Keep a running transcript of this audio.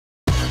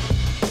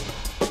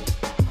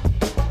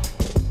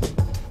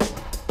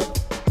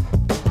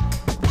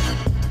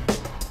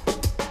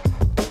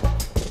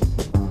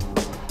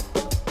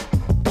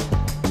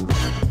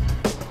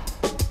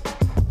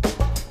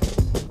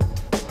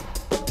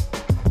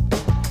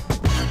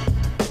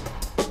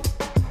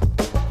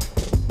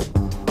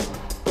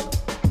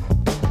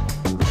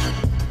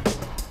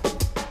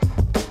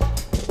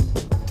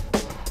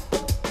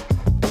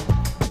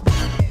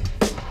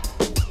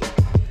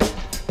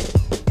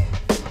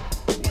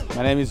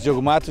My name is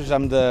Diogo Matos.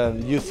 I'm the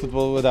youth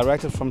football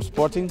director from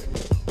Sporting.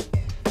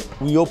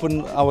 We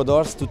open our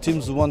doors to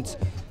teams who want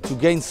to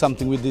gain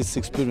something with this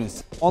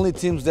experience. Only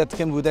teams that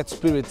came with that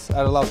spirit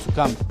are allowed to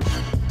come.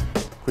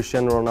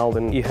 Cristiano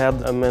Ronaldo, he had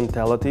a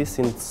mentality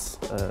since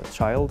a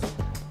child,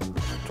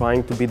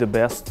 trying to be the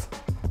best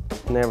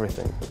in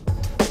everything.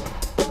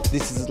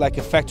 This is like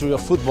a factory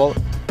of football.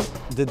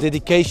 The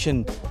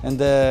dedication and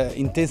the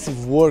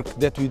intensive work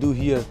that we do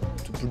here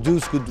to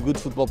produce good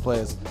football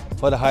players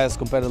for the highest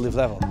competitive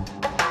level.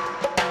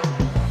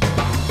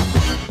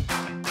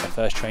 The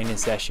first training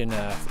session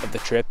of the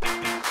trip.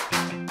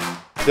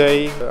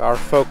 Today our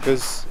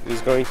focus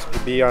is going to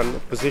be on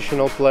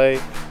positional play,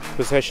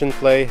 possession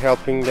play,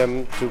 helping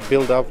them to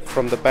build up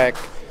from the back.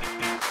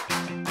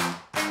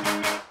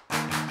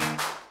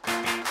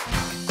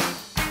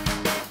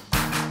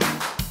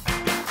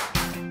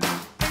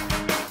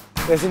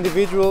 As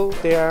individuals,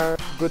 they are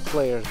good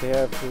players. They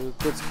have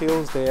good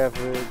skills, they have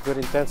good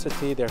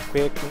intensity, they're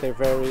quick, they're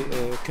very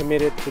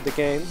committed to the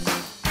game.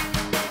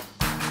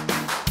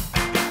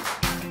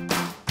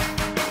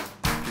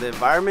 The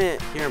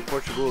environment here in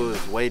Portugal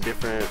is way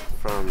different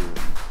from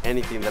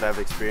anything that I've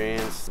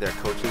experienced. Their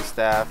coaching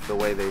staff, the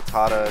way they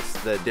taught us,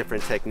 the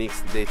different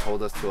techniques they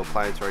told us to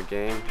apply into our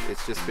game.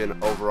 It's just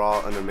been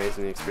overall an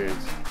amazing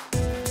experience.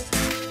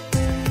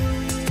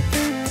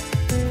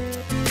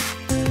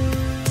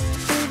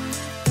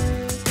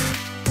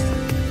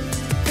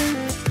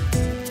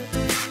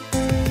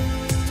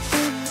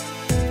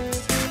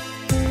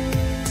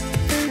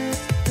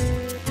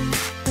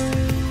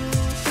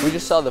 We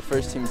just saw the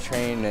first team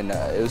train, and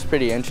it was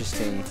pretty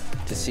interesting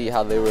to see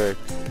how they were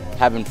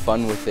having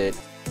fun with it.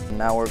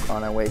 Now we're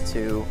on our way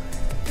to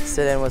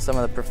sit in with some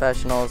of the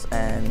professionals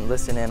and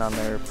listen in on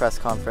their press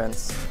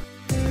conference.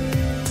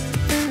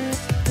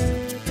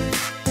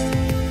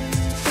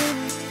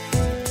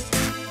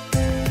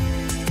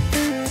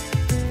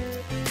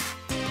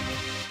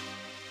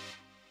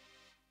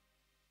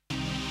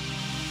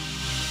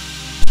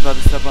 About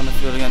to step on the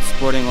field against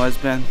Sporting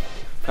Lisbon.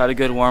 Had a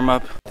good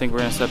warm-up. I think we're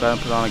going to step out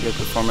and put on a good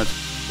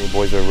performance. The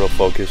boys are real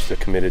focused, they're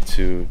committed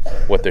to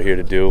what they're here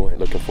to do.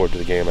 Looking forward to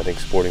the game. I think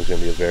Sporting's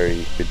going to be a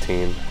very good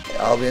team.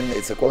 Albion,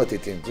 it's a quality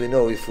team. We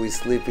know if we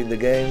sleep in the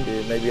game,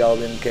 maybe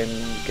Albion can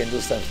do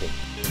something.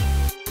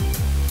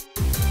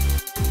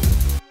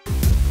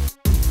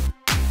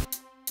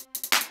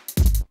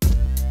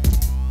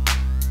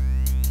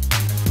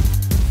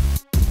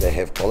 They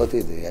have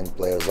quality, the young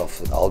players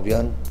of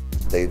Albion.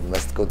 They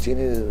must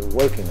continue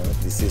working.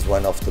 This is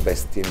one of the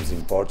best teams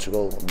in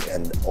Portugal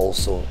and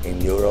also in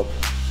Europe.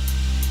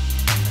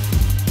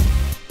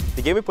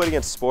 The game we played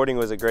against Sporting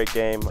was a great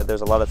game.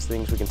 There's a lot of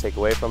things we can take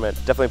away from it.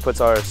 Definitely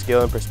puts our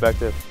skill in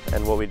perspective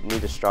and what we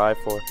need to strive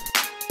for.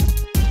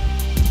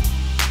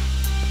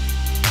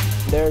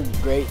 They're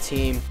a great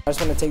team. I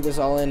just want to take this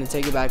all in and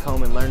take it back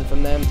home and learn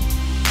from them.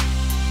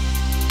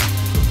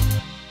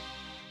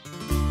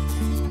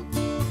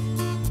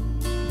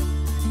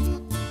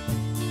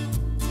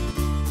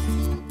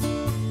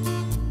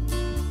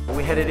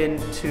 We headed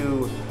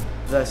into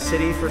the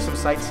city for some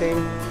sightseeing,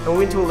 and we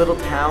went to a little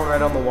town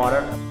right on the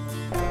water.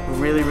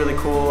 Really, really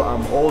cool,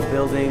 old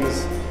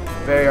buildings,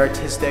 very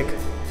artistic.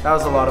 That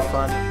was a lot of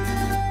fun.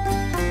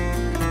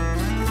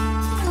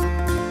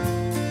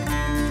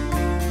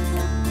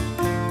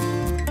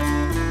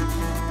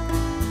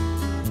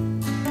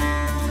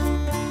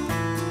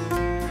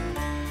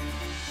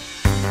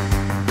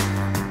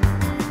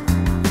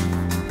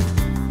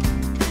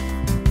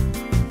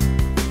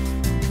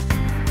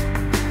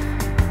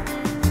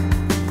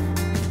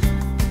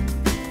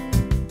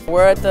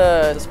 We're at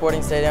the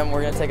Sporting Stadium.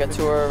 We're going to take a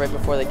tour right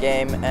before the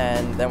game,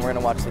 and then we're going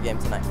to watch the game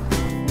tonight.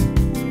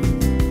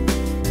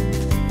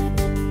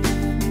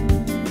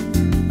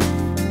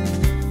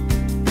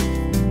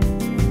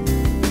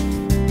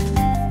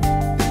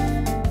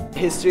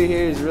 History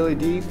here is really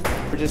deep.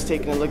 We're just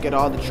taking a look at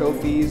all the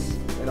trophies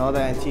and all the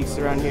antiques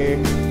around here.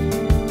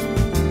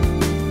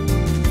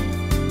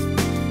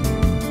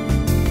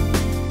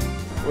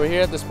 We're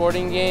here at the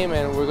Sporting game,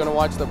 and we're going to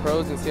watch the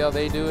pros and see how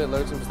they do it,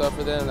 learn some stuff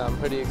for them. I'm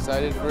pretty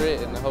excited for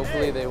it, and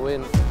hopefully they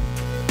win.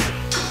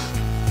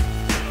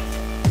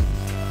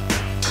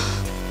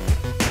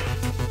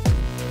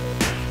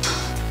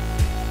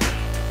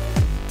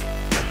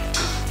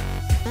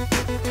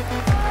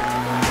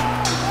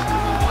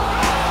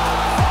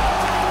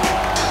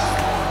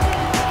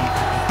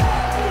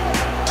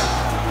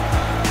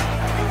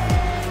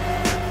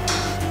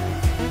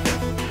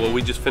 Well,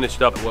 we just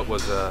finished up what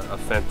was a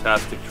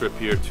fantastic trip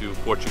here to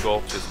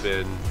Portugal. It's just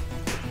been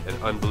an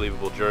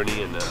unbelievable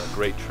journey and a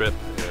great trip,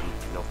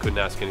 and couldn't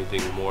ask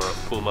anything more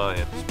of Puma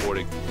and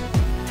Sporting.